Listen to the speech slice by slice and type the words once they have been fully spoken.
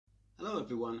Hello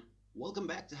everyone, welcome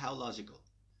back to How Logical.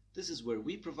 This is where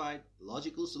we provide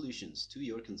logical solutions to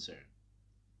your concern.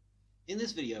 In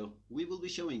this video, we will be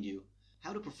showing you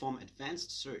how to perform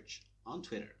advanced search on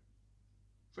Twitter.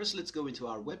 First, let's go into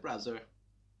our web browser,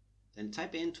 then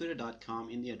type in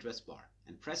twitter.com in the address bar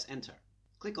and press enter.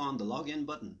 Click on the login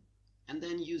button and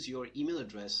then use your email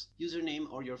address, username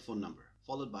or your phone number,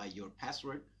 followed by your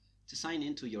password to sign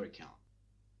into your account.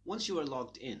 Once you are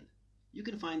logged in, you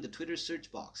can find the Twitter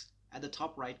search box at the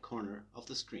top right corner of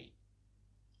the screen.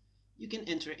 You can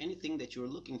enter anything that you are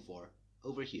looking for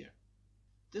over here.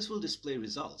 This will display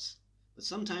results, but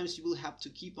sometimes you will have to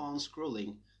keep on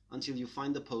scrolling until you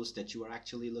find the post that you are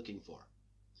actually looking for,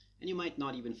 and you might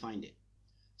not even find it.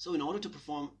 So in order to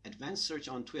perform advanced search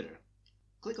on Twitter,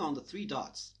 click on the three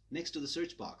dots next to the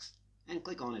search box and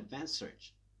click on Advanced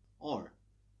Search. Or,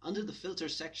 under the Filter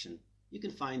section, you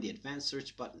can find the Advanced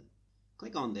Search button.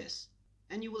 Click on this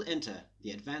and you will enter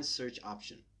the Advanced Search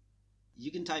option.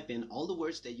 You can type in all the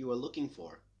words that you are looking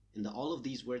for in the All of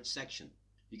These Words section.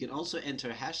 You can also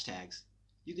enter hashtags.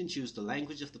 You can choose the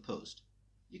language of the post.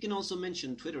 You can also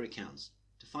mention Twitter accounts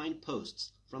to find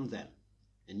posts from them.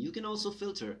 And you can also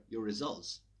filter your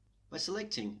results by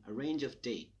selecting a range of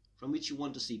date from which you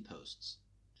want to see posts.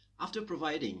 After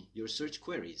providing your search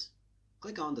queries,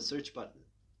 click on the search button.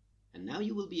 And now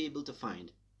you will be able to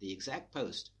find the exact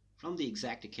post from the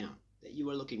exact account that you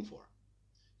are looking for.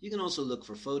 You can also look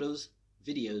for photos,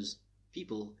 videos,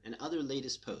 people, and other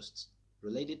latest posts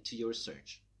related to your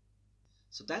search.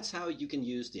 So that's how you can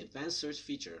use the advanced search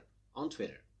feature on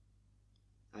Twitter.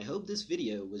 I hope this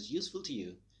video was useful to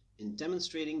you in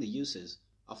demonstrating the uses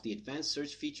of the advanced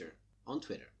search feature on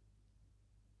Twitter.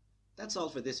 That's all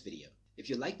for this video. If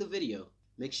you like the video,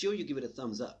 make sure you give it a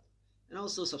thumbs up and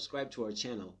also subscribe to our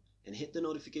channel and hit the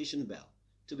notification bell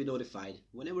to be notified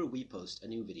whenever we post a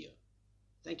new video.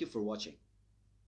 Thank you for watching.